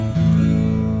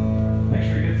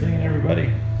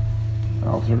ready,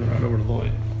 I'll turn it right over to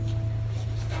Lloyd.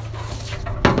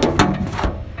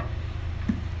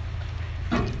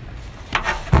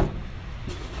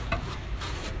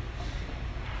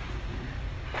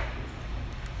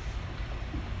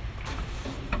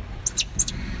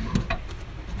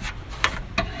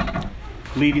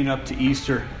 Leading up to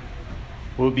Easter,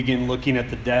 we'll begin looking at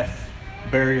the death,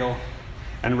 burial,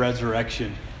 and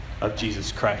resurrection of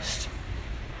Jesus Christ.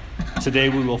 Today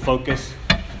we will focus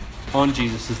on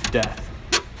Jesus' death.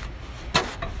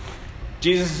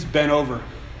 Jesus is bent over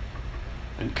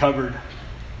and covered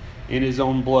in his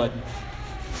own blood.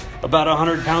 About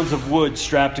 100 pounds of wood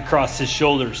strapped across his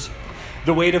shoulders.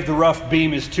 The weight of the rough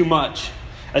beam is too much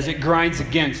as it grinds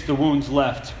against the wounds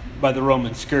left by the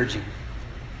Roman scourging.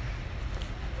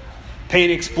 Pain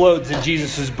explodes in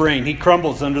Jesus' brain. He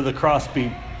crumbles under the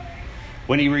crossbeam.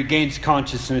 When he regains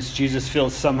consciousness, Jesus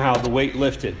feels somehow the weight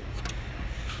lifted.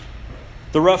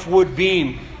 The rough wood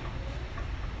beam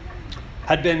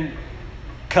had been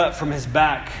cut from his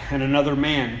back, and another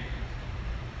man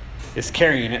is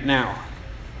carrying it now.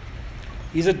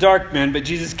 He's a dark man, but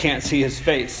Jesus can't see his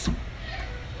face.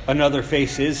 Another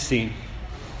face is seen.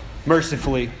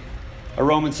 Mercifully, a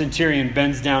Roman centurion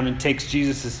bends down and takes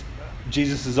Jesus'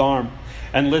 arm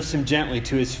and lifts him gently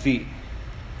to his feet.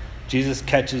 Jesus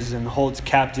catches and holds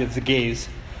captive the gaze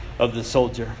of the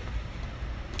soldier.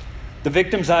 The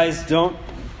victim's eyes don't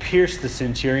pierce the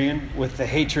centurion with the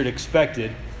hatred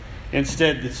expected.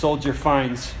 Instead, the soldier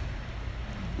finds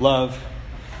love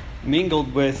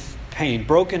mingled with pain.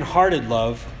 Broken-hearted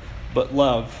love, but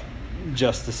love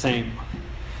just the same.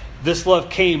 This love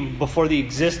came before the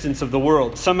existence of the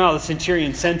world. Somehow the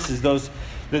centurion senses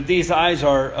that these eyes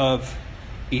are of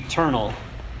eternal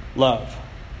love.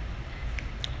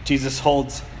 Jesus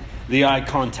holds the eye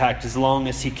contact as long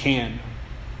as he can.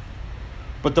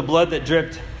 But the blood that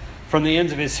dripped from the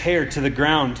ends of his hair to the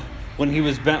ground when he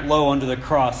was bent low under the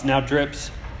cross now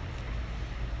drips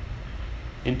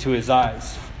into his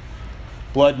eyes.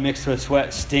 Blood mixed with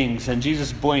sweat stings, and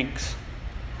Jesus blinks.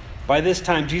 By this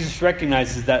time, Jesus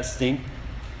recognizes that sting,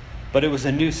 but it was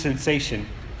a new sensation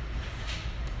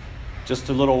just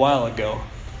a little while ago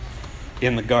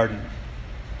in the garden.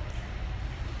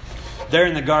 There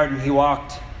in the garden, he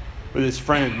walked with his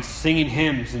friends, singing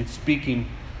hymns and speaking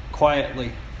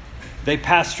quietly. They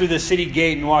passed through the city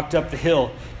gate and walked up the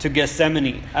hill to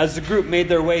Gethsemane. As the group made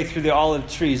their way through the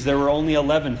olive trees, there were only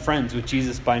 11 friends with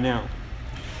Jesus by now.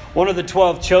 One of the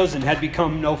 12 chosen had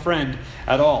become no friend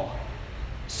at all.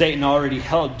 Satan already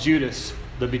held Judas,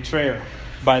 the betrayer,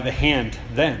 by the hand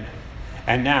then,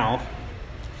 and now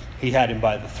he had him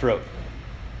by the throat.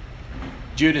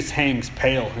 Judas hangs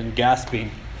pale and gasping,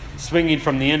 swinging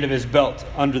from the end of his belt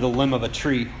under the limb of a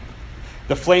tree.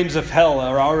 The flames of hell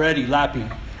are already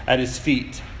lapping at his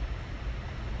feet.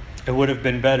 It would have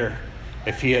been better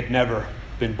if he had never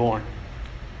been born.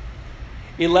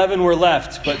 11 were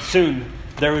left, but soon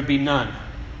there would be none.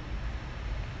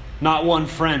 Not one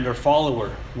friend or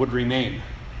follower would remain.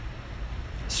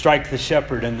 Strike the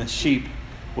shepherd and the sheep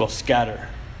will scatter.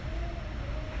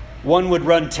 One would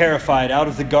run terrified out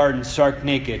of the garden stark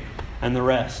naked, and the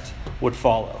rest would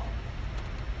follow.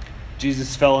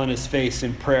 Jesus fell on his face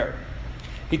in prayer.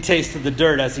 He tasted the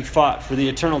dirt as he fought for the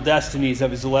eternal destinies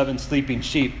of his 11 sleeping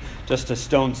sheep just a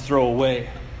stone's throw away.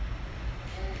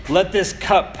 "Let this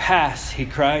cup pass," he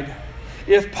cried.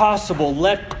 "If possible,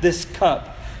 let this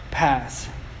cup pass."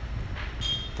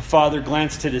 The Father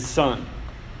glanced at his Son,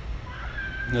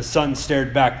 and the Son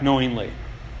stared back knowingly.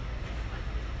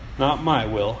 "Not my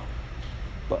will,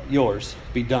 but yours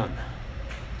be done."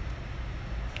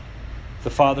 The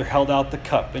Father held out the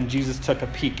cup, and Jesus took a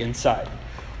peek inside.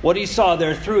 What he saw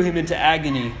there threw him into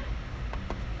agony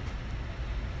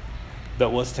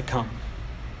that was to come.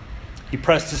 He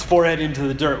pressed his forehead into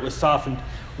the dirt,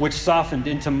 which softened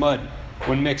into mud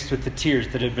when mixed with the tears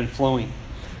that had been flowing.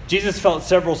 Jesus felt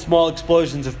several small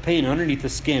explosions of pain underneath the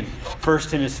skin,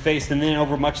 first in his face and then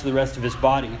over much of the rest of his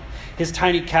body. His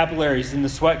tiny capillaries in the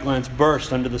sweat glands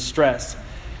burst under the stress,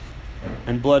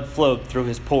 and blood flowed through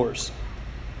his pores.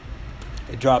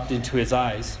 It dropped into his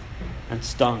eyes and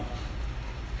stung.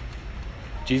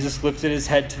 Jesus lifted his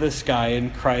head to the sky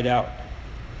and cried out,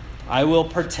 "I will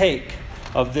partake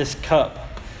of this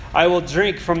cup. I will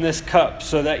drink from this cup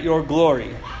so that your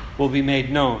glory will be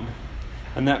made known,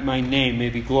 and that my name may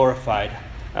be glorified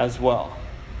as well.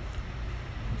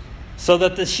 So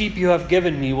that the sheep you have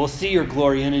given me will see your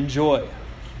glory and enjoy.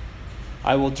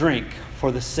 I will drink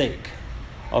for the sake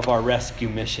of our rescue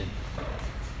mission."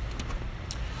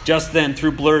 Just then,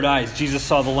 through blurred eyes, Jesus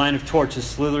saw the line of torches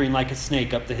slithering like a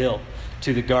snake up the hill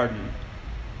to the garden.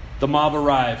 The mob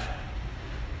arrived.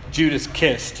 Judas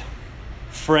kissed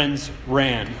Friends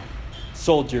ran.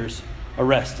 Soldiers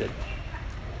arrested.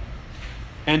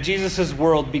 And Jesus'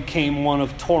 world became one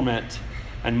of torment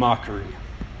and mockery.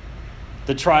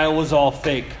 The trial was all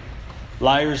fake.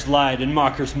 Liars lied and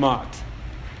mockers mocked.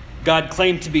 God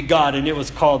claimed to be God, and it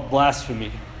was called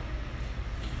blasphemy.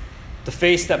 The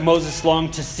face that Moses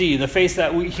longed to see, the face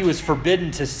that he was forbidden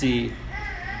to see,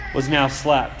 was now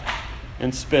slapped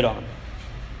and spit on.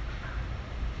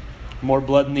 More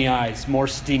blood in the eyes, more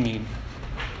stinging.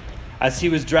 As he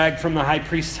was dragged from the high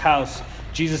priest's house,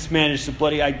 Jesus managed a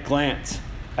bloody-eyed glance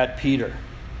at Peter.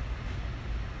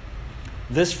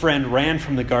 This friend ran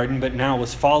from the garden, but now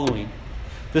was following.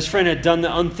 This friend had done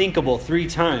the unthinkable 3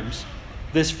 times.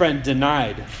 This friend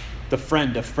denied the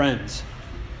friend of friends.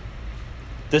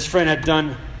 This friend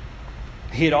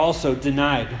he had also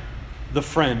denied the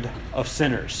friend of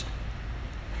sinners.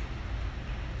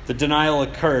 The denial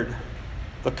occurred,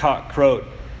 the cock crowed,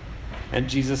 and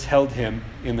Jesus held him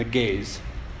in the gaze,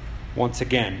 once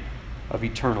again, of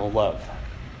eternal love.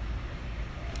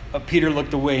 But Peter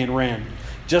looked away and ran.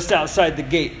 Just outside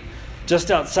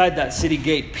that city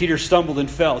gate, Peter stumbled and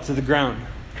fell to the ground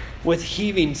with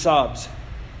heaving sobs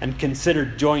and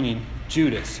considered joining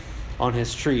Judas on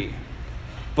his tree,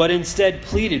 but instead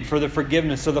pleaded for the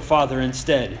forgiveness of the Father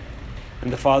instead.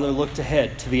 And the Father looked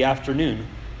ahead to the afternoon,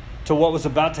 to what was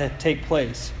about to take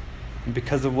place. And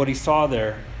because of what he saw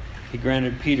there, he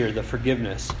granted Peter the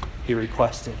forgiveness he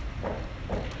requested.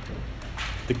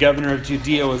 The governor of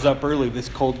Judea was up early this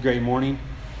cold gray morning.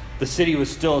 The city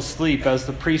was still asleep as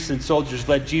the priests and soldiers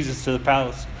led Jesus to the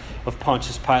palace of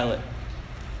Pontius Pilate.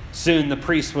 Soon the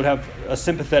priests would have a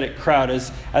sympathetic crowd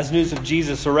as news of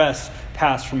Jesus' arrest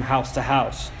passed from house to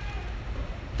house.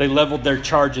 They leveled their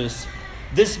charges.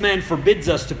 "This man forbids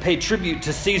us to pay tribute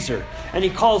to Caesar, and he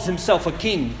calls himself a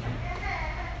king."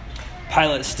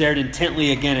 Pilate stared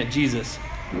intently again at Jesus.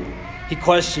 He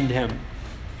questioned him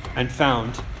and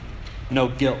found no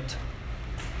guilt.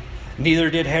 Neither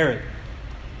did Herod.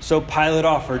 So Pilate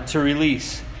offered to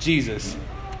release Jesus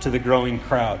to the growing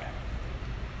crowd.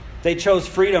 They chose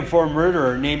freedom for a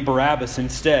murderer named Barabbas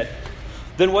instead.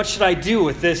 "Then what should I do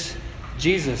with this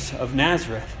Jesus of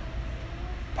Nazareth?"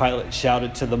 Pilate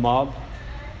shouted to the mob,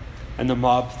 and the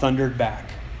mob thundered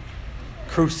back,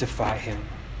 "Crucify him!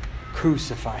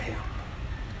 Crucify him!"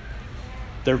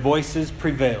 Their voices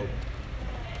prevailed.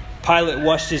 Pilate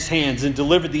washed his hands and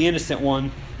delivered the innocent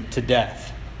one to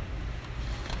death.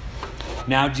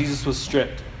 Now Jesus was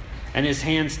stripped and his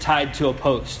hands tied to a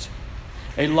post.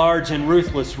 A large and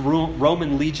ruthless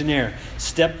Roman legionnaire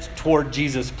stepped toward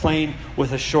Jesus, playing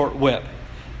with a short whip.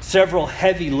 Several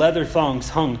heavy leather thongs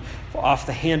hung off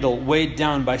the handle, weighed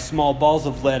down by small balls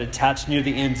of lead attached near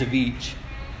the ends of each.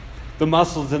 The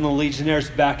muscles in the legionnaire's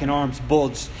back and arms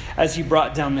bulged as he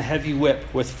brought down the heavy whip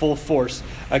with full force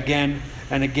again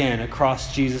and again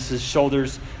across Jesus'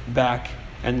 shoulders, back,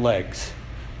 and legs.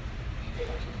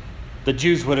 The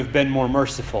Jews would have been more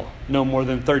merciful, no more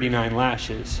than 39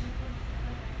 lashes.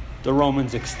 The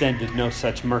Romans extended no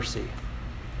such mercy.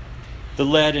 The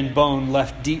lead and bone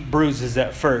left deep bruises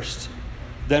at first,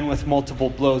 then with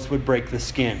multiple blows would break the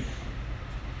skin.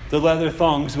 The leather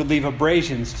thongs would leave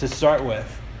abrasions to start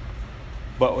with,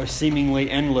 but with seemingly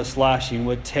endless lashing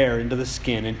would tear into the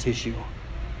skin and tissue.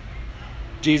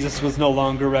 Jesus was no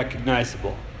longer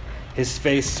recognizable, his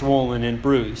face swollen and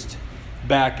bruised,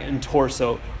 back and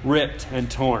torso ripped and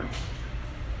torn.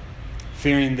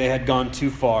 Fearing they had gone too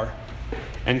far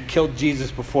and killed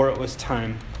Jesus before it was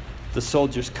time, the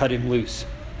soldiers cut him loose.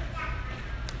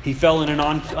 He fell in an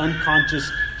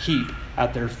unconscious heap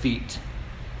at their feet.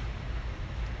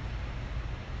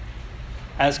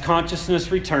 As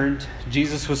consciousness returned,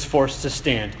 Jesus was forced to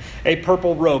stand. A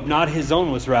purple robe, not his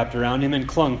own, was wrapped around him and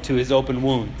clung to his open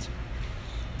wounds.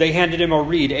 They handed him a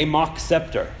reed, a mock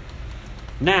scepter.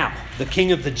 Now, the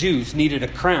king of the Jews needed a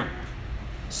crown.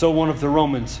 So one of the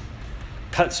Romans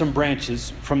cut some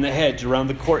branches from the hedge around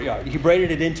the courtyard. He braided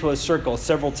it into a circle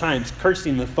several times,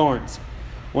 cursing the thorns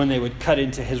when they would cut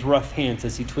into his rough hands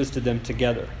as he twisted them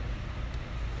together.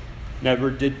 Never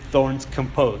did thorns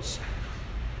compose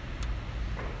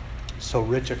so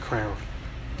rich a crown,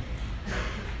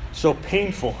 so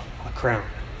painful a crown.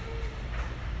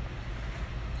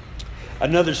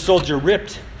 Another soldier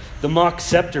ripped the mock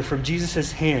scepter from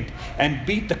Jesus' hand and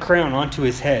beat the crown onto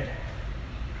his head.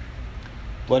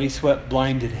 Bloody sweat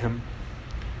blinded him.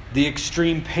 The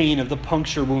extreme pain of the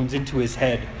puncture wounds into his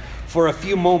head for a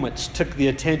few moments took the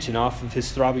attention off of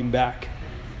his throbbing back.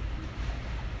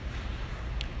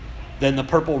 Then the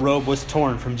purple robe was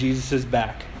torn from Jesus'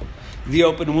 back. The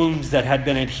open wounds that had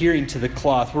been adhering to the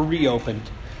cloth were reopened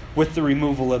with the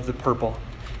removal of the purple.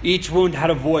 Each wound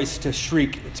had a voice to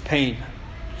shriek its pain.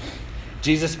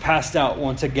 Jesus passed out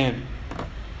once again.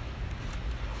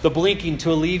 The blinking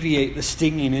to alleviate the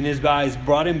stinging in his eyes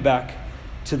brought him back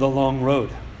to the long road.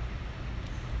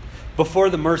 Before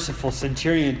the merciful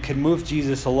centurion could move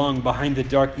Jesus along behind the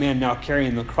dark man now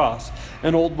carrying the cross,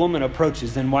 an old woman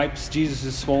approaches and wipes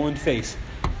Jesus' swollen face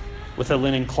with a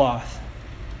linen cloth.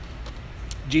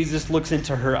 Jesus looks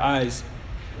into her eyes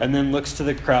and then looks to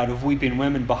the crowd of weeping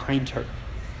women behind her.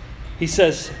 He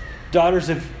says, "Daughters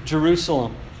of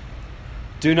Jerusalem,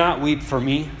 do not weep for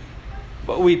me,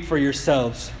 but weep for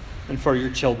yourselves and for your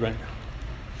children."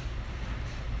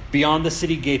 Beyond the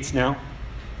city gates now,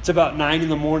 it's about 9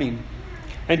 a.m,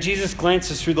 and Jesus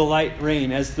glances through the light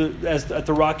rain as at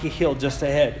the rocky hill just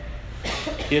ahead.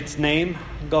 Its name,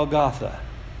 Golgotha,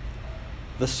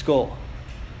 the skull.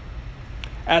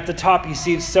 At the top, he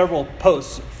sees several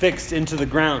posts fixed into the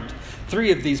ground.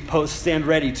 3 of these posts stand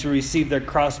ready to receive their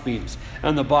crossbeams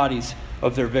and the bodies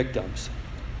of their victims.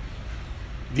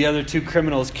 The other 2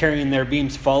 criminals carrying their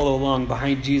beams follow along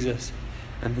behind Jesus,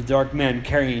 and the dark men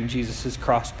carrying Jesus'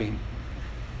 crossbeam.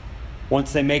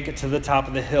 Once they make it to the top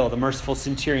of the hill, the merciful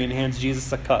centurion hands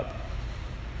Jesus a cup.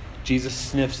 Jesus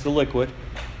sniffs the liquid.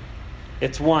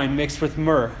 It's wine mixed with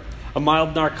myrrh, a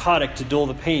mild narcotic to dull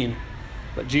the pain,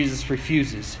 but Jesus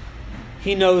refuses.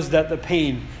 He knows that the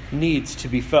pain needs to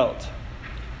be felt.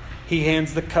 He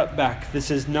hands the cup back. This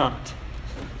is not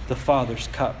the Father's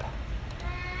cup.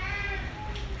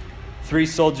 3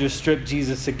 soldiers strip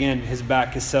Jesus again. His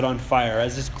back is set on fire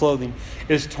as his clothing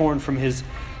is torn from his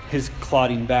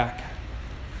clotting back.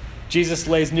 Jesus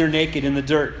lays near naked in the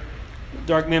dirt. The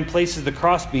dark man places the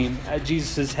crossbeam at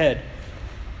Jesus' head.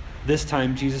 This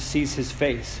time Jesus sees his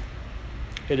face.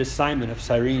 It is Simon of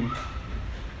Cyrene.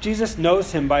 Jesus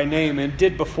knows him by name and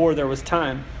did before there was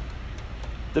time.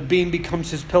 The beam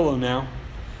becomes his pillow now.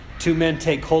 2 men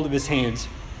take hold of his hands.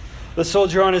 The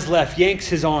soldier on his left yanks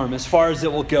his arm as far as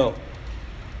it will go.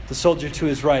 The soldier to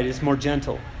his right is more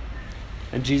gentle,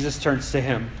 and Jesus turns to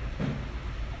him.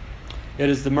 It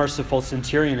is the merciful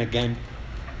centurion again.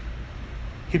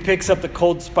 He picks up the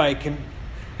cold spike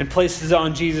and places it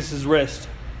on Jesus' wrist.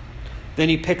 Then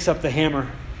he picks up the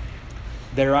hammer.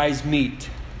 Their eyes meet.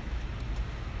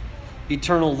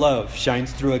 Eternal love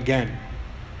shines through again,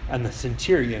 and the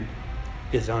centurion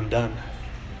is undone.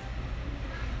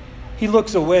 He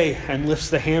looks away and lifts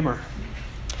the hammer.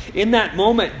 In that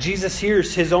moment, Jesus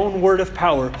hears his own word of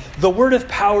power, the word of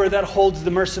power that holds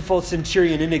the merciful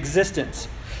centurion in existence,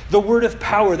 the word of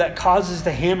power that causes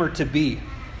the hammer to be.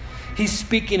 He's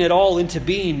speaking it all into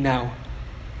being now.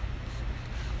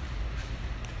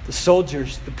 The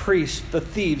soldiers, the priests, the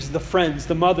thieves, the friends,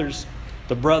 the mothers,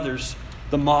 the brothers,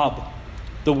 the mob,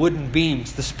 the wooden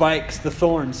beams, the spikes, the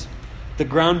thorns, the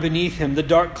ground beneath him, the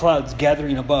dark clouds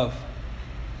gathering above.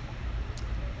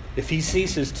 If he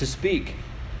ceases to speak,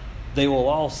 they will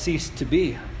all cease to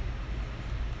be.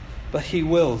 But he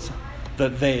wills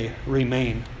that they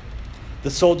remain.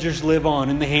 The soldiers live on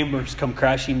and the hammers come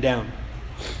crashing down.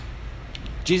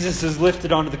 Jesus is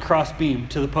lifted onto the crossbeam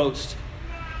to the post.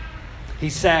 He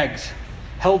sags,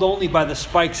 held only by the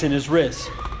spikes in his wrists.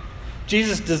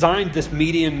 Jesus designed this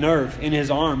median nerve in his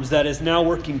arms that is now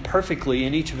working perfectly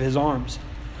in each of his arms.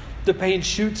 The pain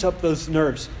shoots up those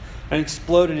nerves and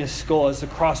explodes in his skull as the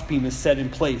crossbeam is set in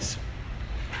place.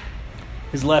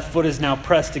 His left foot is now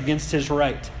pressed against his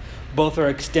right. Both are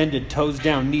extended, toes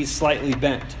down, knees slightly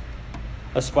bent.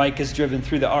 A spike is driven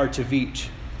through the arch of each.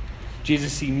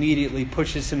 Jesus immediately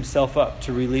pushes himself up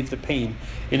to relieve the pain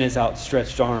in his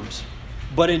outstretched arms.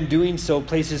 But in doing so,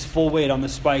 places full weight on the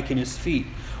spike in his feet,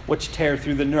 which tear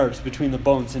through the nerves between the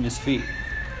bones in his feet.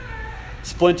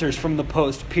 Splinters from the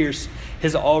post pierce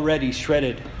his already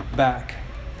shredded back.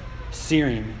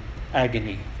 Searing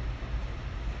agony.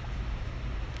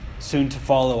 Soon to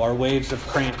follow are waves of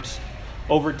cramps,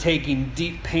 overtaking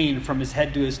deep pain from his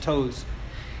head to his toes.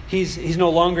 He's no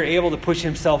longer able to push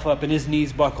himself up and his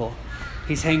knees buckle.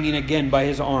 He's hanging again by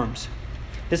his arms.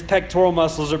 His pectoral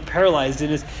muscles are paralyzed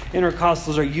and his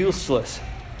intercostals are useless.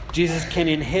 Jesus can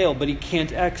inhale, but he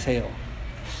can't exhale.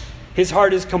 His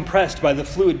heart is compressed by the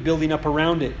fluid building up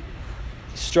around it.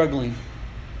 He's struggling.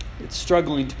 It's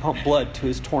struggling to pump blood to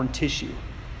his torn tissue.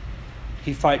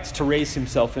 He fights to raise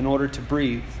himself in order to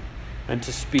breathe and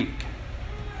to speak.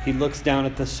 He looks down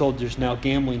at the soldiers now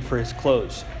gambling for his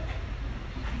clothes.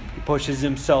 He pushes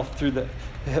himself through the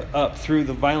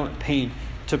violent pain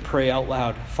to pray out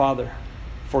loud, "Father,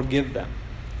 forgive them,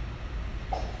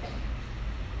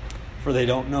 for they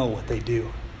don't know what they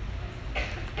do."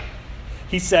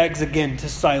 He sags again to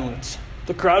silence.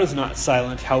 The crowd is not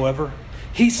silent, however.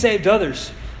 He saved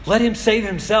others. Let him save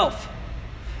himself.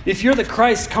 If you're the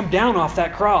Christ, come down off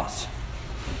that cross.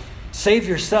 Save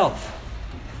yourself.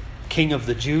 King of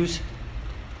the Jews?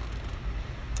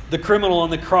 The criminal on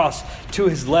the cross to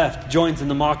his left joins in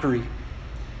the mockery.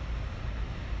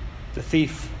 The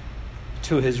thief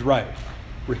to his right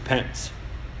repents.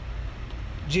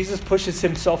 Jesus pushes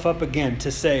himself up again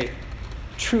to say,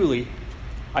 "Truly,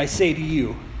 I say to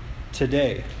you,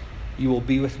 today you will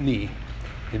be with me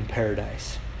in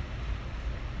paradise."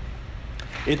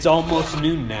 It's almost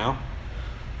noon now.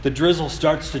 The drizzle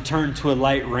starts to turn to a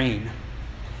light rain.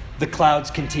 The clouds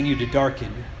continue to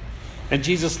darken, and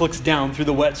Jesus looks down through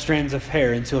the wet strands of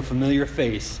hair into a familiar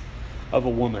face of a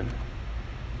woman.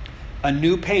 A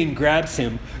new pain grabs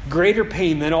him, greater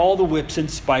pain than all the whips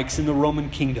and spikes in the Roman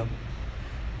kingdom.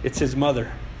 It's his mother.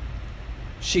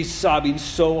 She's sobbing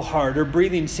so hard, her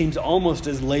breathing seems almost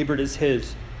as labored as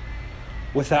his.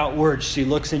 Without words, she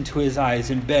looks into his eyes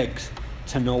and begs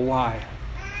to know why.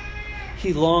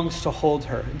 He longs to hold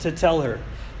her and to tell her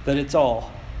that it's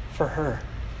all for her.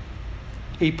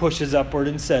 He pushes upward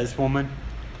and says, "Woman,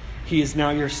 he is now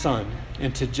your son."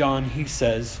 And to John he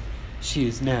says, "She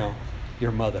is now your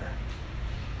mother."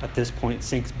 At this point,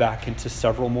 sinks back into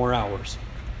several more hours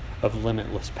of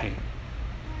limitless pain.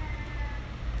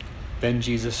 Then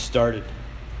Jesus started.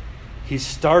 He's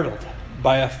startled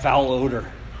by a foul odor.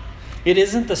 It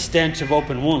isn't the stench of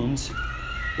open wounds.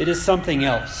 It is something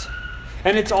else.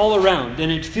 And it's all around,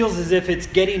 and it feels as if it's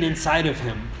getting inside of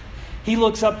him. He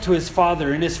looks up to his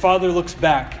Father, and his Father looks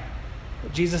back.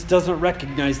 But Jesus doesn't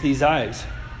recognize these eyes.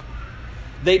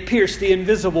 They pierce the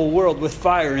invisible world with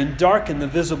fire and darken the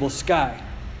visible sky.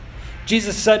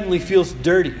 Jesus suddenly feels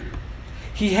dirty.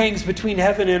 He hangs between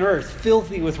heaven and earth,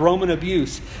 filthy with Roman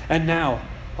abuse, and now,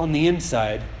 on the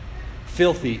inside,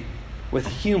 filthy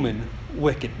with human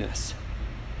wickedness.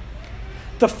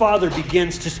 The Father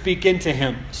begins to speak into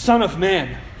him. "Son of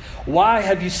man, why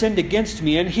have you sinned against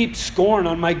me and heaped scorn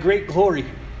on my great glory?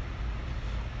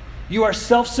 You are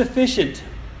self-sufficient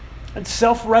and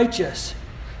self-righteous,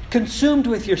 consumed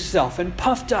with yourself and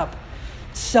puffed up,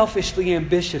 selfishly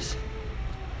ambitious.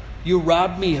 You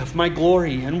rob me of my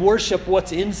glory and worship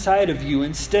what's inside of you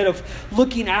instead of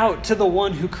looking out to the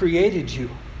one who created you.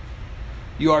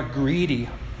 You are greedy,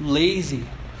 lazy,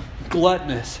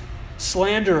 gluttonous,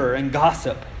 slanderer, and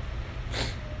gossip.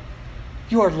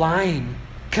 You are lying,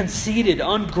 conceited,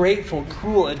 ungrateful,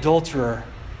 cruel adulterer.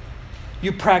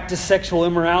 You practice sexual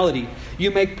immorality.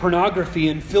 You make pornography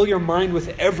and fill your mind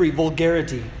with every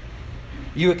vulgarity.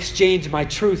 You exchange my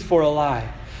truth for a lie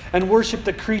and worship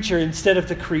the creature instead of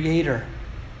the Creator.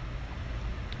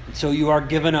 So you are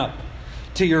given up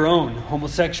to your own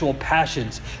homosexual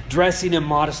passions, dressing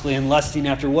immodestly and lusting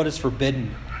after what is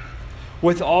forbidden.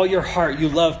 With all your heart you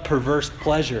love perverse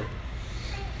pleasure.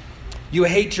 You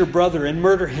hate your brother and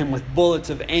murder him with bullets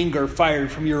of anger fired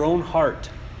from your own heart.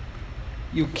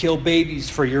 You kill babies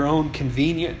for your own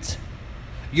convenience.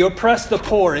 You oppress the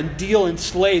poor and deal in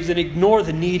slaves and ignore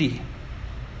the needy.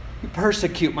 You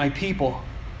persecute my people.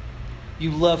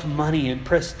 You love money and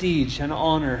prestige and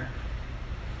honor.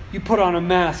 You put on a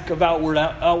mask of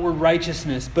outward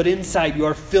righteousness, but inside you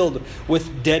are filled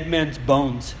with dead men's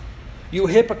bones. You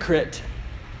hypocrite.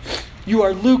 You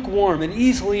are lukewarm and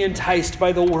easily enticed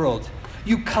by the world.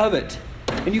 You covet,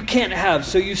 and you can't have,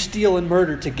 so you steal and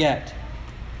murder to get.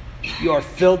 You are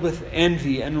filled with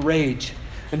envy and rage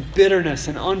and bitterness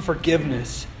and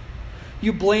unforgiveness.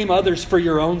 You blame others for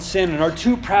your own sin and are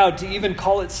too proud to even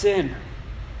call it sin.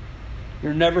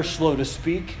 You're never slow to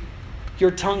speak. Your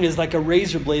tongue is like a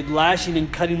razor blade, lashing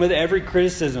and cutting with every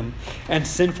criticism and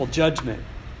sinful judgment.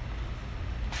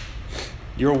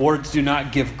 Your words do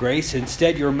not give grace.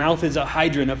 Instead, your mouth is a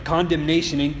hydrant of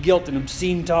condemnation and guilt and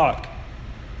obscene talk.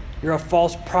 You're a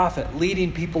false prophet,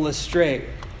 leading people astray.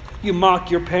 You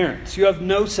mock your parents. You have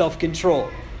no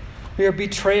self-control. You're a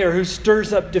betrayer who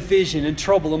stirs up division and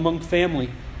trouble among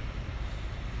family.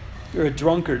 You're a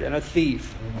drunkard and a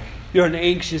thief. You're an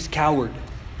anxious coward.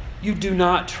 You do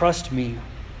not trust me.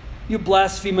 You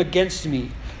blaspheme against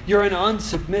me. You're an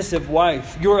unsubmissive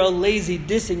wife. You're a lazy,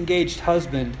 disengaged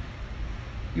husband.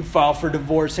 You file for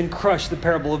divorce and crush the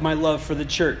parable of my love for the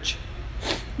church.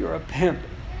 You're a pimp.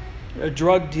 You're a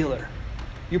drug dealer.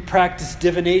 You practice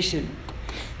divination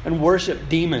and worship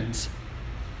demons.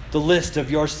 The list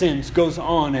of your sins goes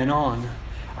on and on.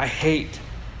 I hate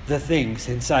the things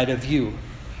inside of you.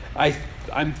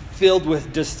 I'm filled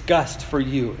with disgust for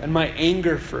you, and my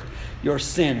anger for your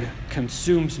sin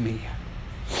consumes me.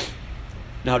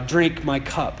 Now drink my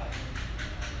cup.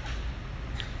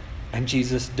 And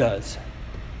Jesus does.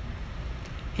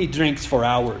 He drinks for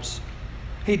hours.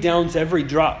 He downs every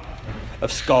drop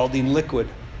of scalding liquid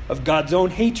of God's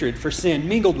own hatred for sin,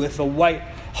 mingled with the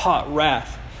white-hot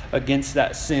wrath against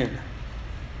that sin.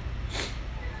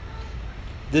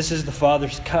 This is the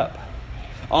Father's cup.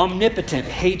 Omnipotent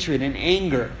hatred and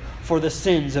anger for the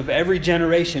sins of every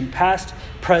generation, past,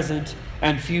 present,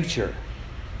 and future.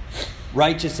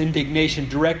 Righteous indignation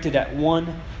directed at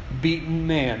one beaten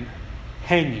man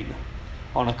hanging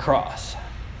on a cross.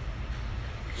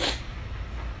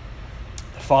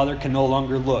 The Father can no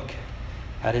longer look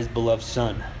at his beloved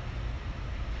Son,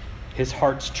 his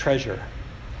heart's treasure,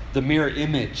 the mirror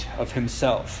image of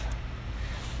himself,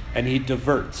 and he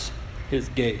diverts his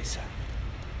gaze.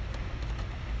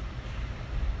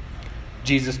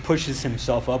 Jesus pushes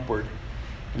himself upward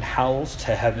and howls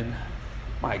to heaven,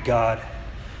 my God,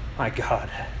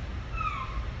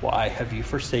 why have you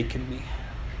forsaken me?"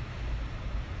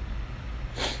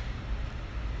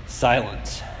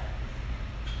 Silence.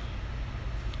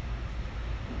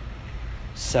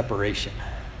 Separation.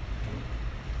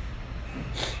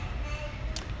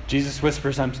 Jesus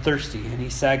whispers, "I'm thirsty," and he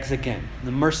sags again.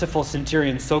 The merciful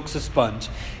centurion soaks a sponge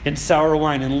in sour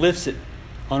wine and lifts it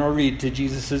on a reed to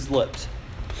Jesus' lips.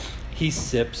 He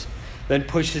sips, then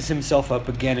pushes himself up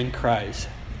again and cries,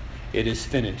 "It is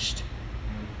finished."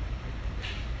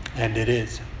 And it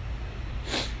is.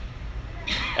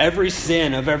 Every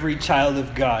sin of every child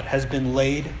of God has been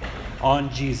laid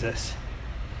on Jesus,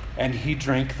 and he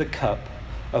drank the cup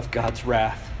of God's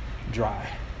wrath dry.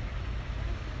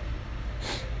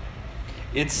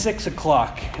 It's 6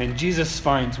 o'clock, and Jesus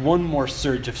finds one more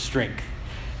surge of strength.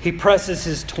 He presses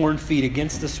his torn feet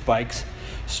against the spikes,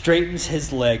 straightens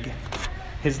his legs,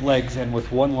 and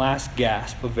with one last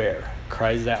gasp of air,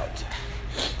 cries out,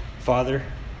 "Father,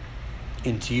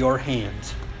 into your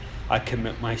hands I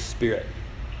commit my spirit."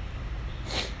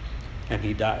 And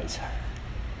he dies.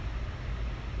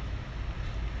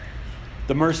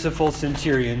 The merciful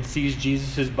centurion sees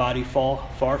Jesus' body fall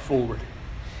far forward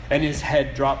and his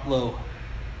head drop low.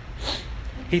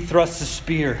 He thrusts a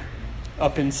spear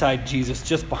up inside Jesus,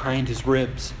 just behind his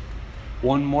ribs.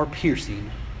 One more piercing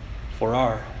for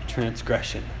our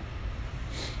transgression.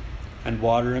 And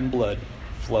water and blood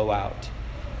flow out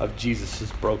of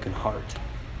Jesus' broken heart.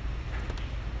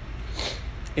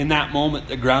 In that moment,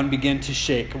 the ground began to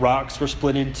shake. Rocks were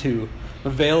split in two. The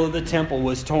veil of the temple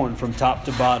was torn from top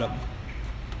to bottom.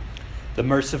 The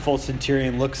merciful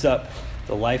centurion looks up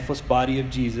the lifeless body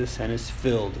of Jesus and is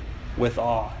filled with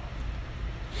awe.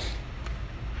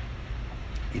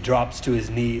 He drops to his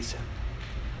knees,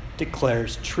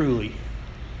 declares, "Truly,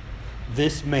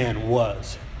 this man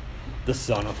was the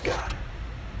Son of God."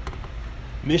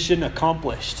 Mission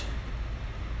accomplished.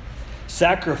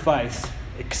 Sacrifice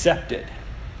accepted.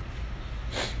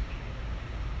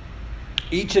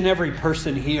 Each and every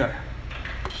person here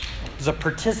is a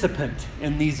participant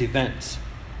in these events.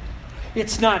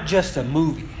 It's not just a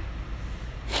movie.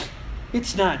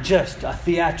 It's not just a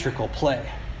theatrical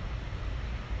play.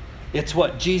 It's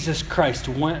what Jesus Christ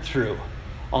went through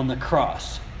on the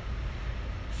cross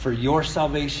for your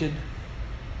salvation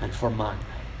and for mine.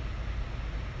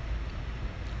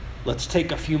 Let's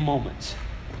take a few moments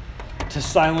to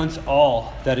silence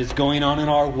all that is going on in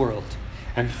our world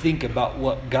and think about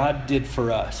what God did for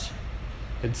us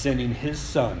in sending his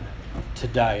Son to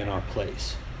die in our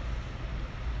place.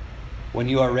 When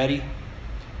you are ready,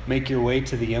 make your way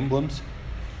to the emblems.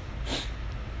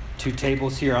 2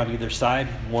 tables here on either side,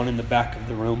 one in the back of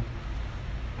the room.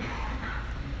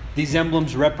 These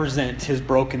emblems represent his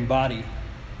broken body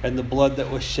and the blood that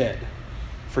was shed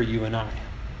for you and I.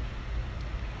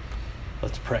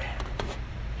 Let's pray.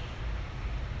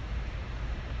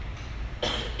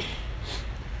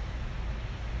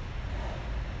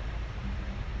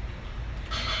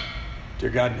 Dear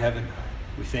God in heaven,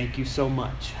 we thank you so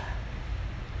much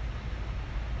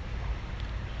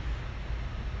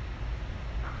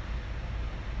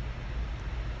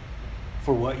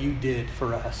for what you did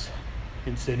for us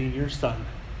in sending your Son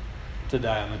to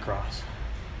die on the cross.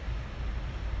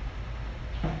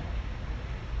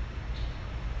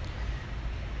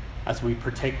 As we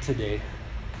partake today,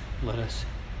 let us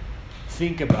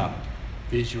think about,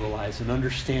 visualize, and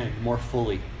understand more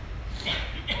fully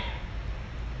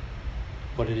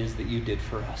what it is that you did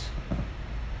for us.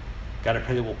 God, I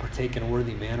pray that we'll partake in a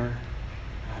worthy manner.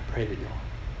 I pray that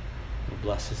you'll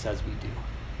bless us as we do.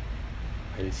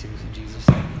 I pray these things in Jesus'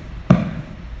 name.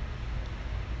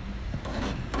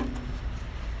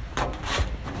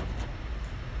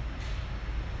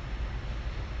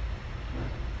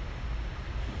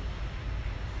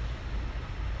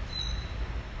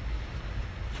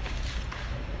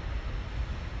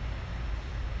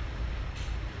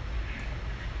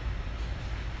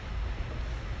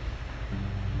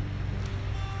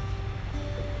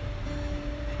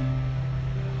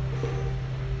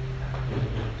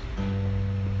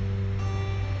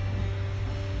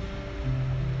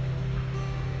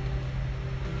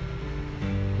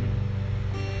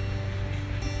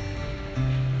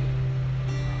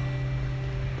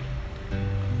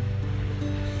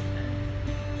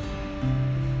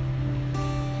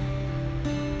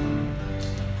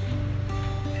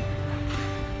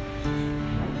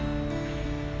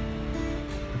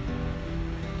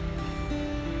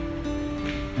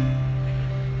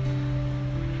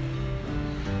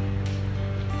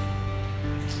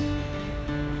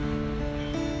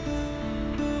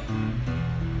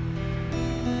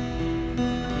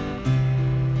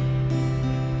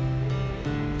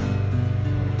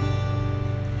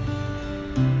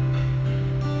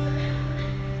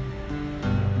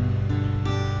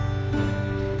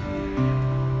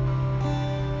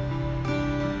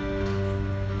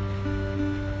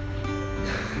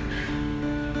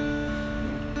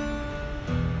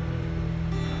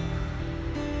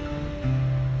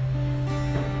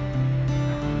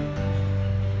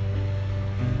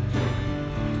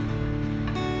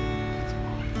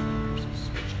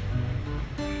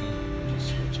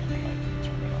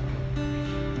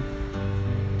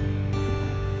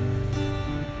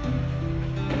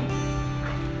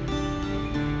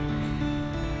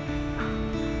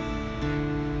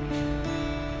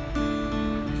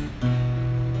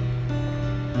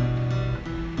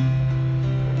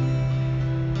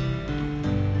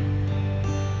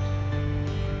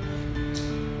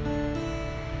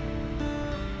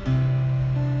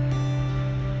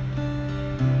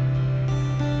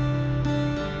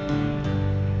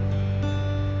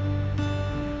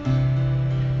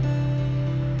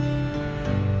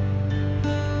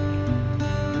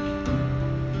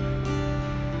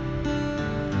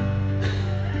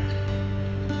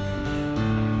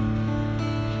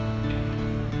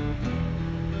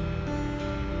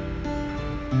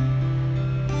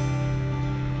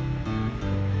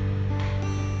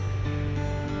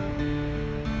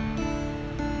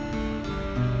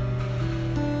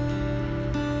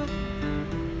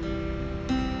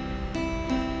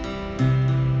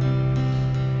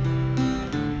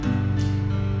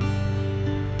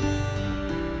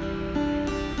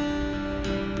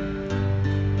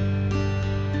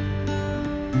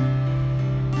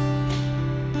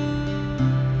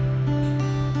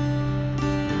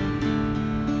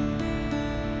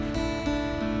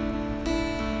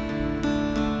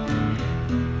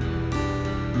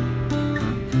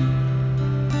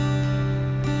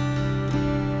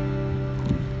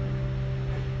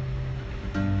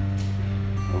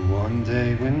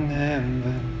 when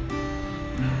heaven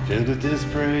filled with his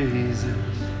praises,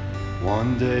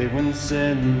 one day when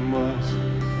sin was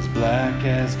as black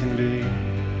as can be,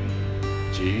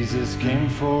 Jesus came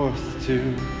forth to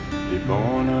be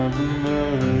born of a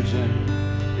virgin.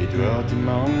 He dwelt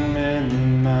among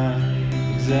men, my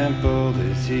example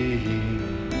is he.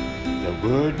 The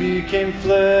Word became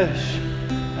flesh,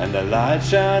 and the light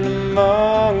shined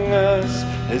among us.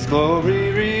 His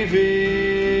glory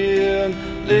revealed.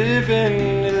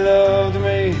 Living, he loved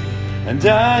me, and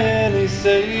dying, he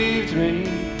saved me.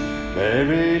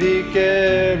 Buried, he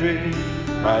carried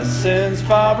my sins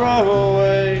far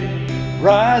away.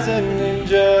 Rising and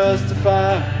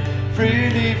justified,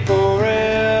 freely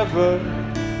forever.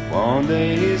 One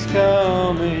day he's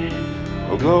coming,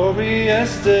 a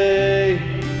glorious day,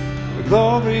 a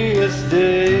glorious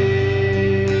day.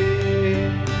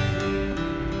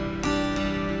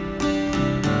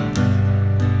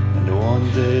 And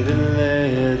one day they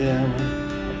led him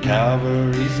on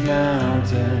Calvary's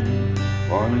mountain.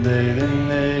 One day they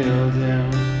nailed him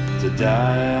to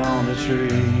die on a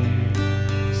tree.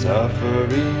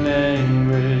 Suffering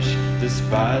anguish,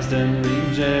 despised and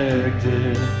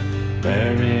rejected,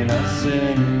 bearing our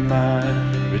sin, my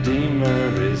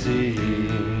Redeemer is he.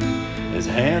 His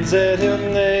hands that healed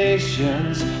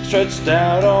nations, stretched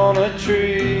out on a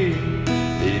tree.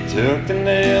 He took the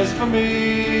nails for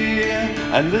me,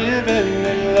 and living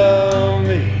and loved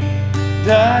me.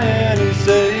 Dying, he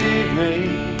saved me.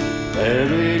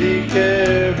 Buried, he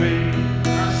carried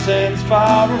sins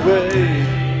far away.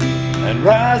 And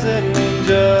rising and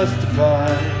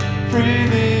justified,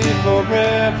 freely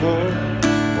forever.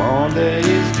 One day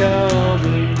he's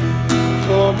coming, a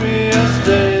glorious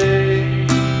day,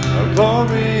 a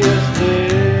glorious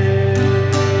day.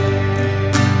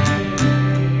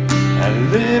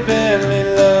 And living, he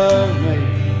loved me,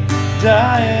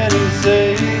 dying, he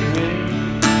saved me.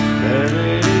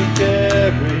 Buried, he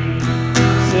carried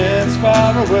sins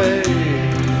far away.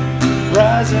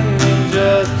 Rising and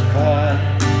justified,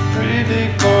 freely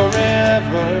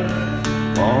forever.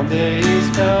 One day he's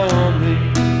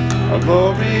coming, a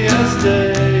glorious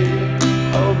day,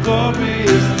 a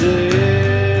glorious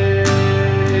day.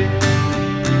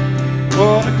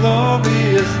 What a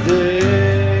glorious day.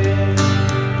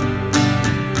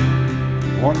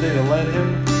 One day they let him,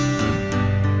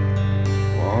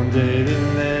 one day they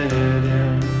let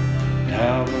him,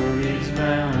 Calvary's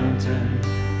mountain.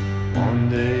 One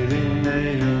day they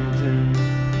nailed him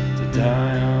to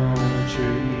die on a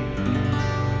tree.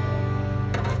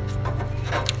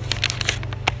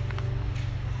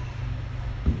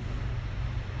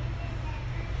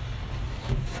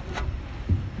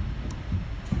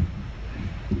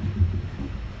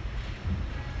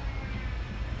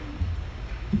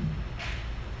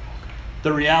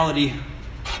 The reality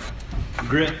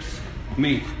grips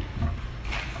me.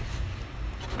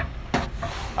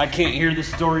 I can't hear the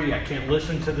story. I can't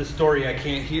listen to the story. I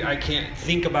can't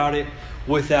think about it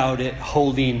without it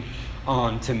holding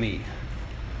on to me.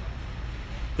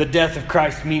 The death of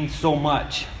Christ means so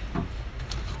much.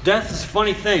 Death is a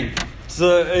funny thing.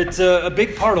 It's a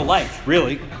big part of life,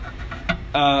 really.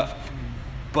 But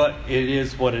it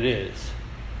is what it is.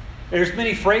 There's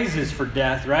many phrases for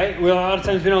death, right? Well, a lot of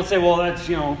times we don't say, well, that's,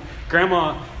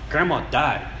 grandma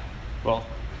died. Well,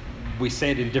 we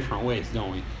say it in different ways,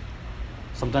 don't we?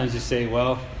 Sometimes you say,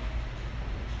 well,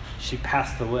 she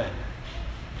passed away.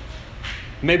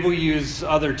 Maybe we use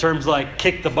other terms like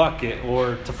kick the bucket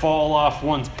or to fall off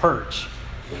one's perch.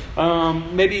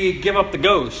 Maybe give up the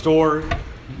ghost, or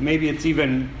maybe it's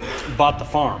even bought the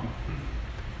farm.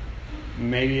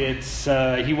 Maybe it's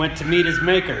he went to meet his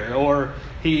maker, or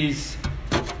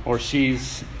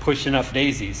she's pushing up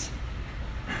daisies.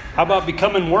 How about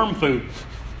becoming worm food?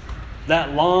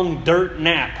 That long dirt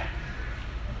nap.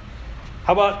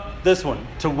 How about this one?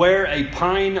 To wear a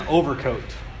pine overcoat.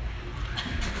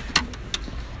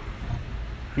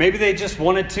 Maybe they just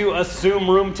wanted to assume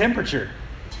room temperature.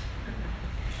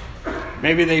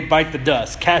 Maybe they bite the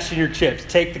dust, cash in your chips,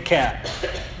 take the cat,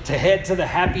 to head to the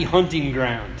happy hunting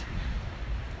ground.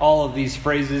 All of these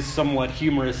phrases, somewhat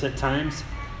humorous at times,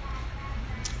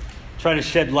 try to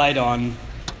shed light on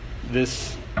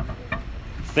this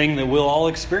thing that we'll all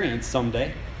experience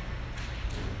someday,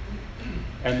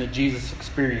 and that Jesus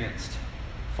experienced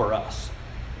for us.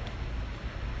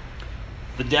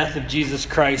 The death of Jesus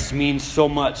Christ means so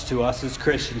much to us as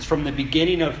Christians. From the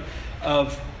beginning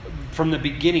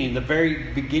the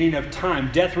very beginning of time,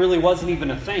 death really wasn't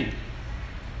even a thing.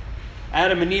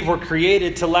 Adam and Eve were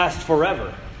created to last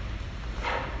forever.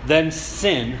 Then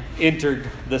sin entered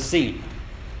the scene.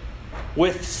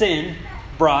 With sin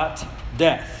brought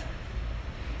death.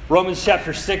 Romans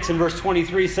chapter 6 and verse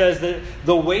 23 says that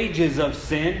the wages of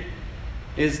sin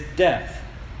is death.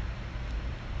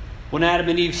 When Adam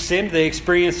and Eve sinned, they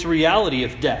experienced the reality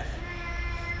of death.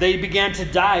 They began to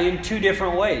die in two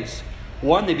different ways.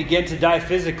 One, they began to die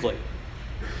physically.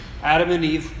 Adam and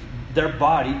Eve, their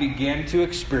body began to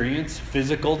experience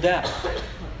physical death.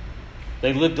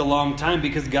 They lived a long time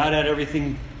because God had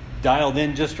everything dialed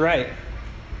in just right.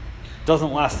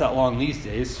 Doesn't last that long these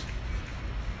days.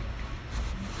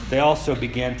 They also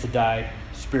began to die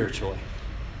spiritually.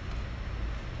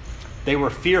 They were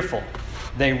fearful.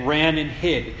 They ran and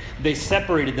hid. They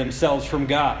separated themselves from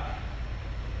God.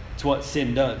 It's what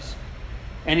sin does.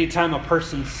 Anytime a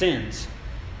person sins,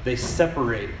 they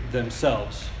separate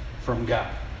themselves from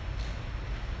God.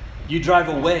 You drive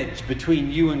a wedge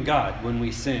between you and God when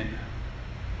we sin.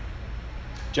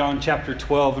 John chapter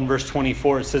 12 and verse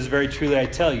 24, it says, "Very truly I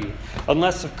tell you,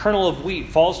 unless a kernel of wheat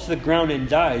falls to the ground and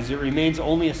dies, it remains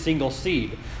only a single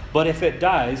seed. But if it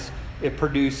dies, it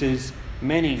produces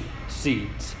many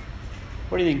seeds."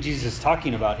 What do you think Jesus is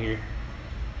talking about here?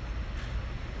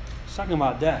 He's talking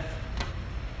about death.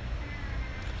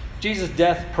 Jesus'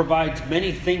 death provides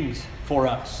many things for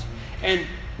us. And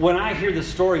when I hear the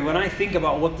story, when I think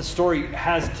about what the story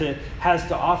has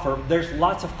to offer, there's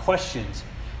lots of questions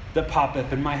that pop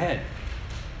up in my head.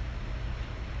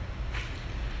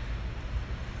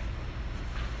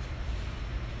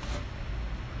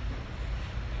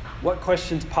 What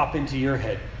questions pop into your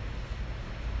head?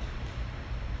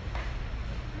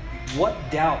 What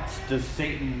doubts does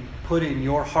Satan put in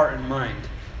your heart and mind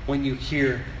when you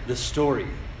hear the story?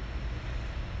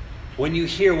 When you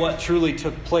hear what truly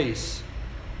took place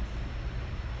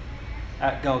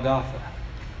at Golgotha?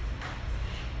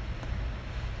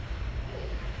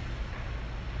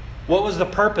 What was the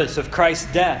purpose of Christ's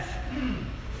death?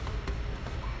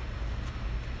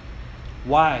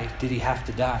 Why did he have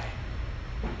to die?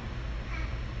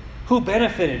 Who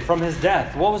benefited from his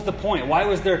death? What was the point? What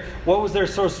was their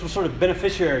sort of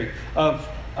beneficiary of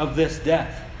this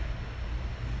death?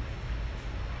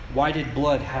 Why did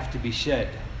blood have to be shed?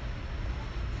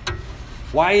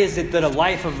 Why is it that a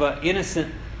life of an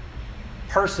innocent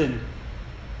person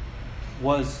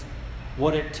was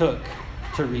what it took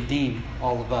to redeem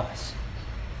all of us?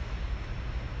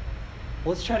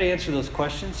 Well, let's try to answer those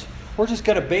questions. We're just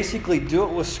going to basically do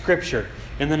it with Scripture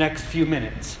in the next few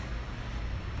minutes.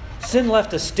 Sin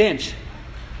left a stench.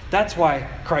 That's why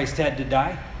Christ had to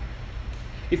die.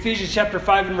 Ephesians chapter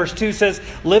 5 and verse 2 says,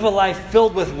 "Live a life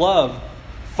filled with love,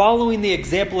 following the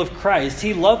example of Christ.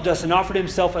 He loved us and offered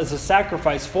himself as a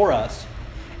sacrifice for us,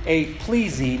 a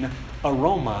pleasing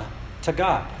aroma to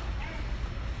God."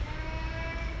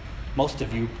 Most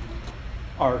of you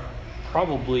are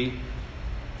probably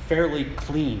fairly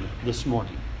clean this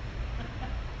morning.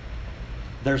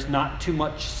 There's not too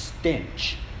much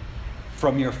stench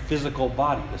from your physical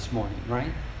body this morning,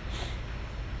 right?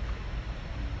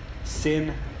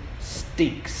 Sin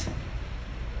stinks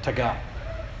to God.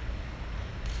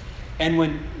 And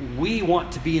when we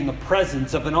want to be in the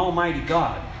presence of an almighty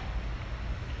God,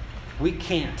 we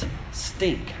can't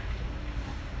stink.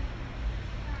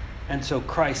 And so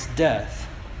Christ's death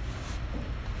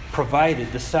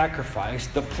provided the sacrifice,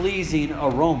 the pleasing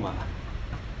aroma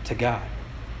to God.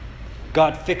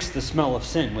 God fixed the smell of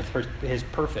sin with his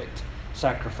perfect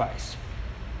sacrifice.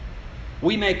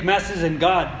 We make messes and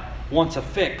God wants a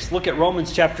fix. Look at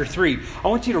Romans chapter 3. I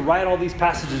want you to write all these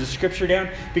passages of Scripture down,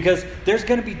 because there's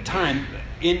going to be time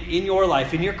in your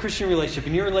life, in your Christian relationship,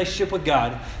 in your relationship with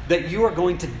God, that you are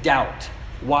going to doubt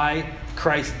why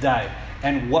Christ died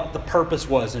and what the purpose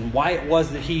was and why it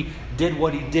was that he did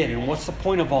what he did and what's the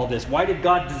point of all this. Why did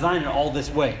God design it all this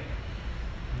way?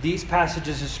 These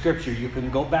passages of Scripture, you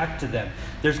can go back to them.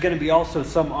 There's going to be also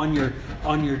some on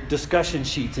your discussion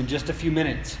sheets in just a few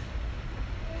minutes.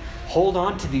 Hold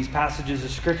on to these passages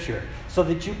of Scripture so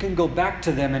that you can go back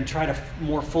to them and try to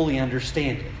more fully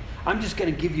understand it. I'm just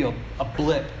going to give you a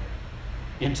blip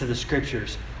into the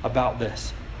Scriptures about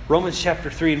this. Romans chapter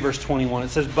 3 and verse 21, it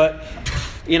says, "But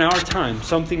in our time,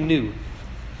 something new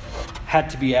had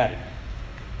to be added.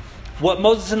 What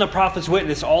Moses and the prophets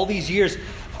witnessed all those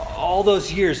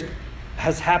years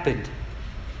has happened.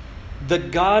 The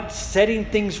God setting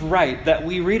things right that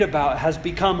we read about has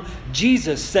become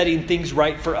Jesus setting things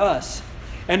right for us.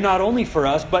 And not only for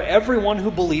us, but everyone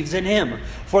who believes in him.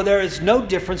 For there is no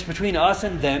difference between us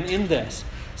and them in this.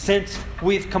 Since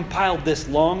we've compiled this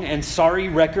long and sorry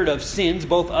record of sins,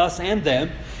 both us and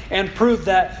them, and proved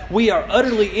that we are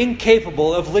utterly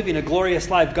incapable of living a glorious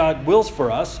life God wills for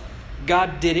us,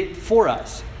 God did it for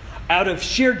us. Out of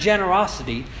sheer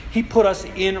generosity, he put us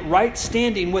in right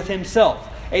standing with himself,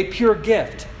 a pure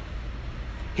gift.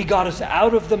 He got us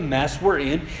out of the mess we're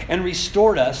in and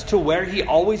restored us to where He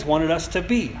always wanted us to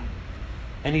be.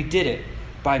 And He did it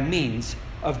by means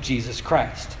of Jesus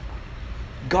Christ.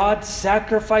 God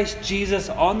sacrificed Jesus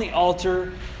on the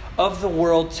altar of the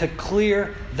world to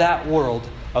clear that world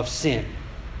of sin.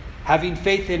 Having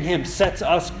faith in Him sets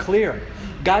us clear.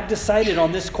 God decided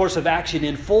on this course of action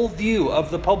in full view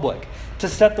of the public to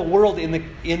set the world in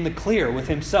the clear with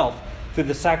Himself through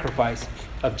the sacrifice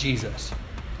of Jesus.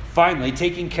 Finally,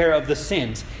 taking care of the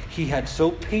sins He had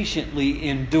so patiently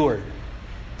endured.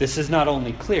 This is not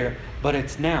only clear, but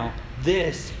it's now.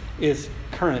 This is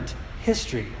current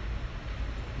history.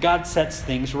 God sets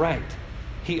things right.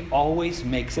 He always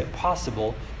makes it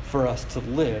possible for us to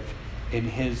live in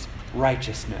His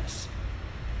righteousness.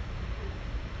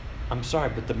 I'm sorry,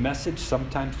 but the message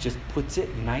sometimes just puts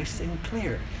it nice and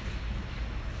clear.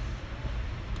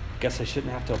 Guess I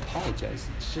shouldn't have to apologize.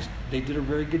 It's just they did a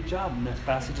very good job in that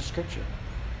passage of Scripture.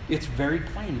 It's very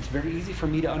plain. It's very easy for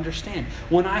me to understand.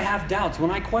 When I have doubts, when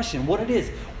I question what it is,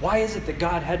 why is it that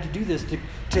God had to do this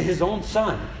to His own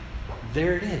Son?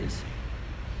 There it is.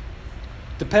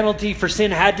 The penalty for sin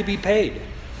had to be paid.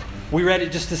 We read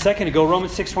it just a second ago.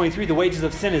 Romans 6:23, the wages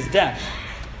of sin is death.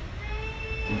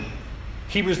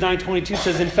 Hebrews 9:22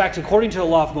 says, in fact, according to the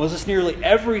law of Moses, nearly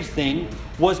everything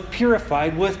was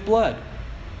purified with blood.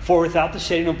 For without the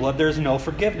shedding of blood, there is no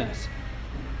forgiveness.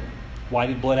 Why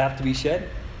did blood have to be shed?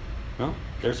 Well,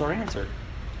 there's our answer.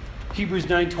 Hebrews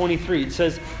 9:23, it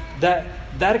says that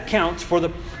accounts for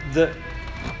the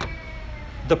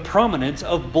prominence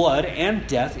of blood and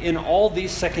death in all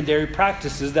these secondary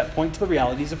practices that point to the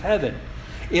realities of heaven.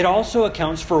 It also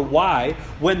accounts for why,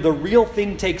 when the real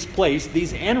thing takes place,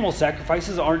 these animal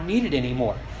sacrifices aren't needed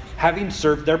anymore, having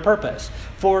served their purpose.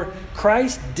 For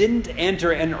Christ didn't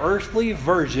enter an earthly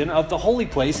version of the holy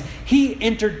place. He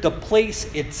entered the place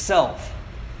itself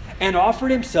and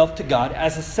offered Himself to God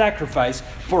as a sacrifice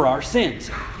for our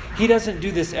sins. He doesn't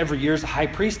do this every year as the high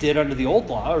priest did under the old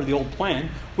law or the old plan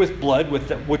with blood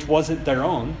which wasn't their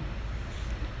own.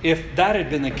 If that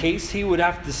had been the case, He would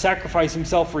have to sacrifice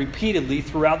Himself repeatedly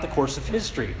throughout the course of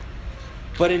history.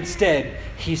 But instead,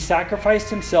 He sacrificed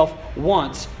Himself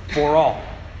once for all,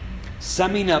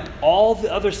 summing up all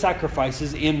the other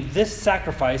sacrifices in this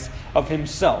sacrifice of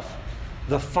Himself,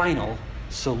 the final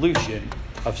solution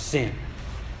of sin.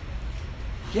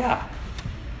 Yeah,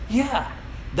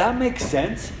 that makes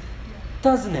sense,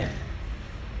 doesn't it?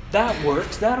 That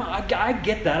works. I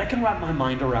get that. I can wrap my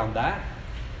mind around that.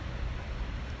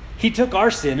 He took our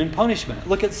sin and punishment.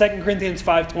 Look at 2 Corinthians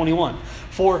 5:21.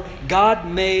 For God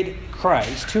made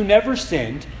Christ, who never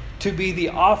sinned, to be the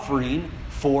offering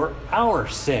for our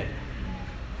sin,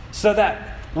 so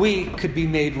that we could be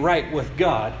made right with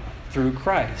God through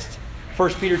Christ.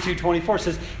 1 Peter 2:24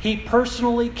 says, He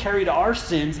personally carried our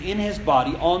sins in His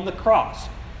body on the cross,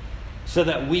 so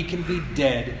that we can be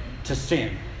dead to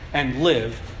sin and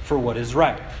live for what is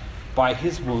right. By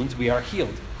His wounds we are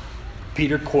healed.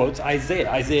 Peter quotes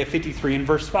Isaiah 53 and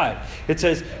verse 5. It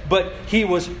says, but He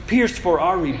was pierced for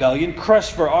our rebellion,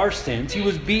 crushed for our sins. He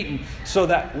was beaten so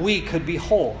that we could be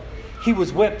whole. He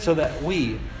was whipped so that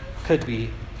we could be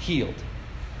healed.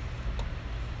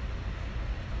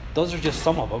 Those are just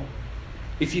some of them.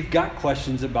 If you've got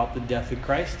questions about the death of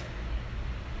Christ,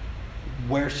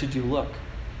 where should you look?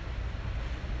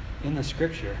 In the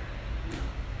Scripture.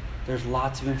 There's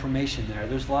lots of information there.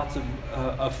 There's lots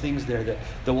of things there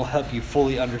that will help you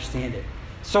fully understand it.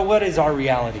 So what is our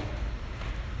reality?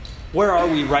 Where are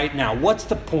we right now? What's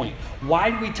the point? Why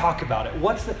do we talk about it?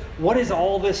 What is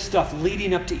all this stuff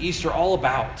leading up to Easter all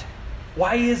about?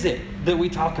 Why is it that we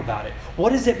talk about it?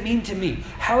 What does it mean to me?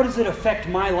 How does it affect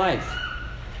my life?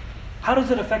 How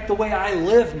does it affect the way I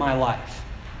live my life?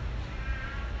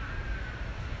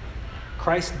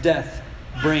 Christ's death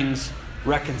brings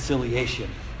reconciliation.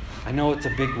 I know it's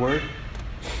a big word,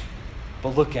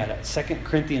 but look at it. 2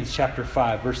 Corinthians chapter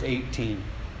 5, verse 18.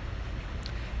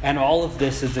 And all of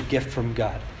this is a gift from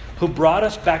God, who brought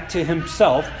us back to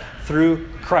Himself through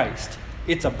Christ.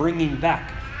 It's a bringing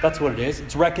back. That's what it is.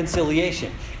 It's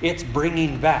reconciliation. It's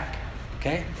bringing back.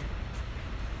 Okay?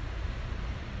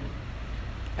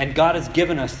 And God has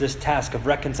given us this task of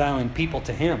reconciling people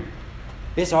to Him.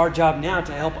 It's our job now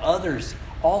to help others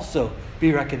also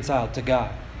be reconciled to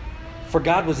God. For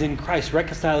God was in Christ,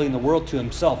 reconciling the world to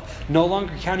Himself, no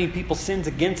longer counting people's sins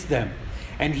against them.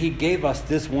 And He gave us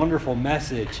this wonderful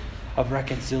message of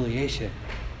reconciliation.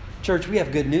 Church, we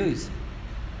have good news.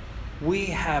 We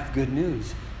have good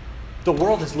news. The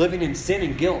world is living in sin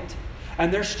and guilt.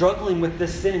 And they're struggling with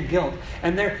this sin and guilt.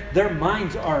 And their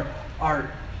minds are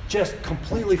just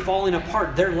completely falling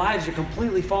apart. Their lives are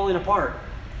completely falling apart.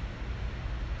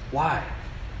 Why?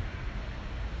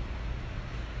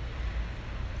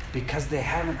 Because they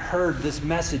haven't heard this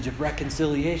message of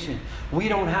reconciliation. We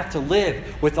don't have to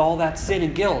live with all that sin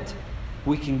and guilt.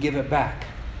 We can give it back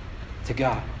to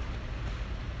God.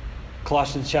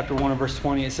 Colossians chapter 1 and verse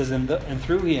 20, it says, And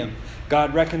through him,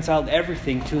 God reconciled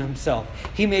everything to himself.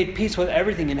 He made peace with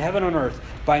everything in heaven and earth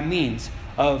by means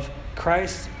of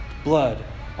Christ's blood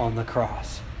on the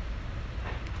cross.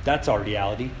 That's our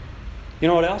reality. You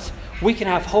know what else? We can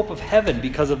have hope of heaven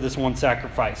because of this one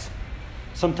sacrifice.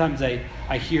 Sometimes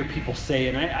I hear people say,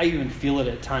 and I even feel it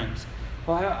at times,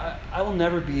 well, I will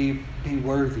never be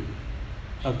worthy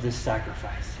of this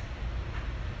sacrifice.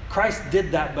 Christ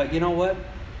did that, but you know what?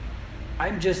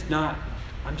 I'm just not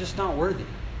worthy.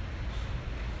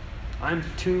 I'm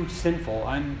too sinful.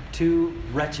 I'm too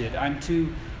wretched. I'm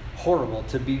too horrible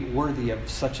to be worthy of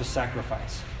such a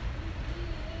sacrifice.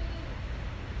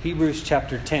 Hebrews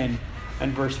chapter 10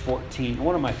 and verse 14,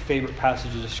 one of my favorite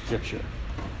passages of Scripture.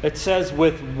 It says,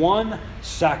 with one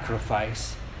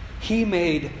sacrifice, he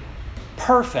made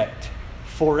perfect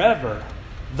forever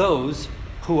those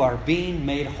who are being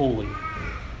made holy.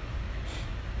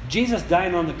 Jesus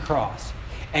dying on the cross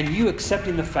and you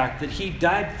accepting the fact that he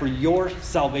died for your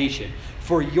salvation,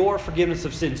 for your forgiveness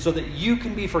of sins, so that you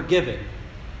can be forgiven,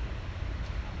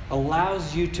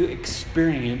 allows you to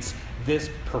experience this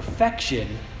perfection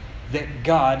that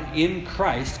God in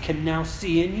Christ can now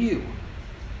see in you.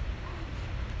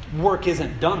 Work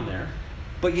isn't done there,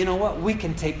 but you know what? We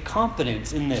can take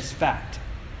confidence in this fact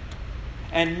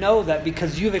and know that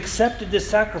because you've accepted this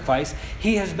sacrifice,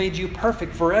 he has made you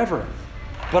perfect forever.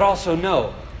 But also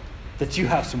know that you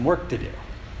have some work to do.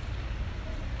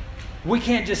 We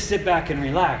can't just sit back and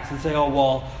relax and say, oh,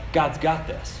 well, God's got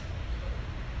this.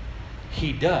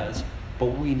 He does, but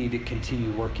we need to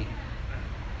continue working.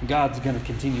 God's going to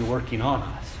continue working on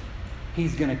us.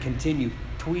 He's going to continue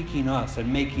tweaking us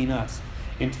and making us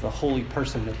into the holy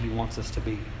person that he wants us to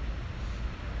be.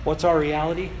 What's our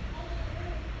reality?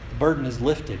 The burden is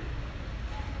lifted.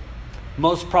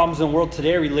 Most problems in the world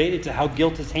today are related to how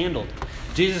guilt is handled.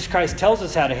 Jesus Christ tells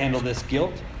us how to handle this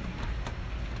guilt.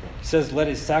 He says, let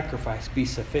his sacrifice be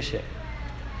sufficient.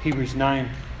 Hebrews 9,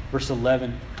 verse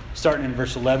 11, starting in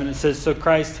verse 11, it says, so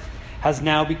Christ has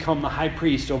now become the high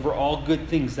priest over all good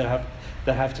things that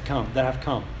have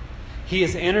come. He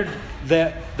has entered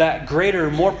that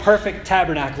greater, more perfect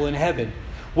tabernacle in heaven,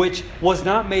 which was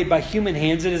not made by human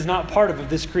hands and is not part of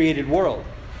this created world.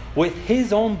 With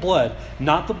his own blood,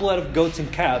 not the blood of goats and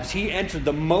calves, he entered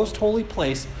the most holy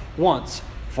place once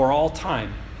for all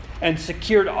time and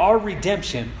secured our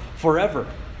redemption forever.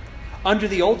 Under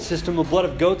the old system, the blood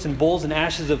of goats and bulls and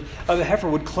ashes of a heifer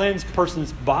would cleanse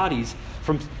persons' bodies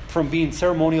from being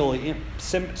ceremonially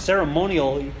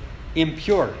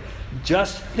impure.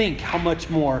 Just think how much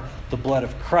more the blood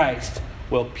of Christ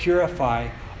will purify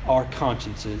our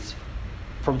consciences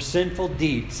from sinful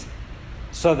deeds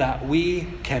so that we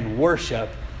can worship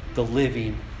the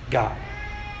living God.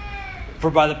 For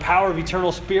by the power of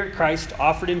eternal Spirit, Christ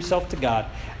offered himself to God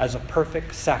as a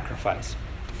perfect sacrifice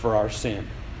for our sin.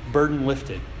 Burden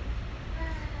lifted.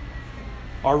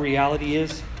 Our reality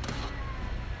is,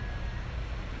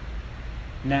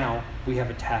 now we have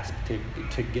a task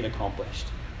to get accomplished.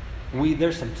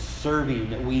 There's some serving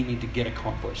that we need to get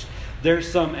accomplished.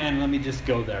 And let me just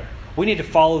go there. We need to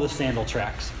follow the sandal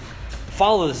tracks.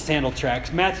 Follow the sandal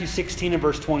tracks. Matthew 16 and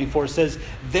verse 24 says,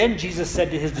 then Jesus said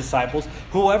to his disciples,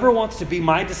 whoever wants to be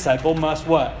my disciple must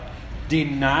what?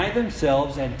 Deny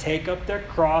themselves and take up their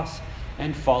cross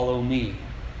and follow me.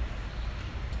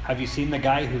 Have you seen the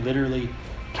guy who literally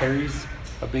carries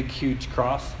a big, huge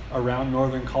cross around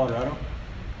northern Colorado?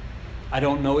 I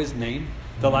don't know his name.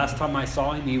 The last time I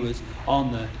saw him, he was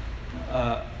on the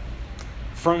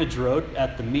frontage road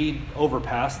at the Meade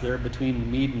overpass there between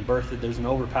Meade and Berthoud. There's an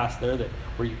overpass there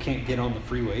where you can't get on the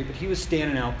freeway. But he was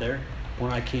standing out there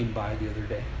when I came by the other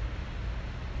day.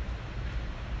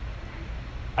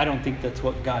 I don't think that's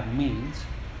what God means.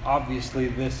 Obviously,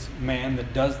 this man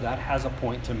that does that has a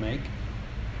point to make.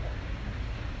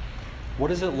 What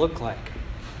does it look like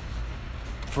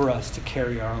for us to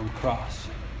carry our own cross?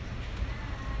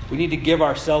 We need to give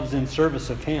ourselves in service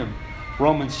of him.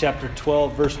 Romans chapter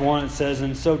 12, verse 1, it says,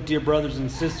 and so, dear brothers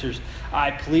and sisters,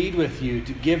 I plead with you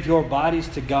to give your bodies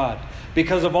to God.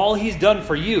 Because of all he's done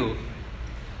for you,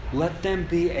 let them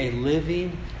be a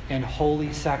living and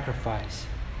holy sacrifice,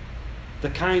 the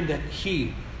kind that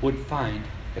he would find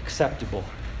acceptable.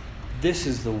 This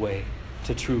is the way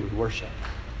to truly worship.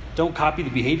 Don't copy the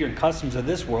behavior and customs of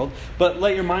this world, but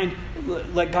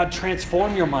let God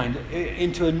transform your mind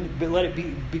let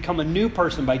it become a new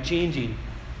person by changing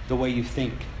the way you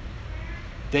think.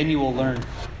 Then you will learn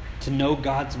to know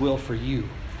God's will for you,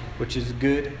 which is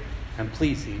good and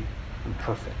pleasing and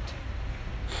perfect.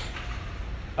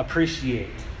 Appreciate,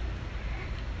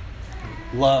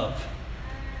 love,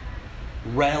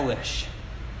 relish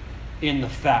in the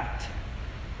fact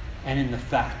and in the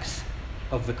facts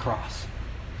of the cross.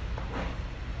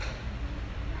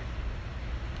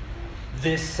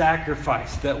 This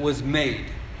sacrifice that was made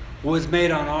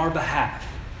on our behalf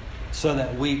so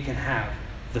that we can have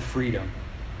the freedom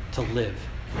to live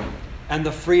and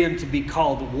the freedom to be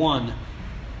called one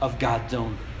of God's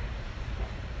own.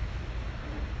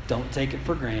 Don't take it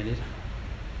for granted.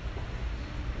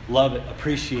 Love it,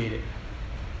 appreciate it,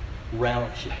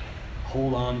 relish it,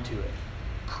 hold on to it,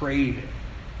 crave it,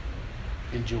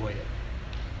 enjoy it.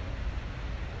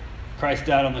 Christ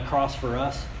died on the cross for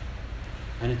us,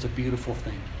 and it's a beautiful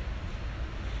thing.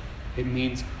 It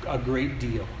means a great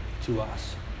deal to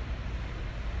us.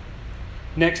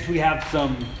 Next, we have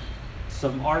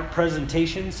some art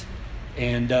presentations.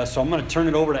 And so I'm going to turn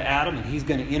it over to Adam, and he's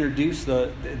going to introduce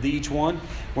the each one.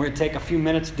 We're going to take a few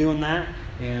minutes doing that,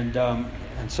 and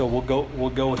so we'll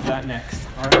go with that next.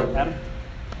 All right, Adam.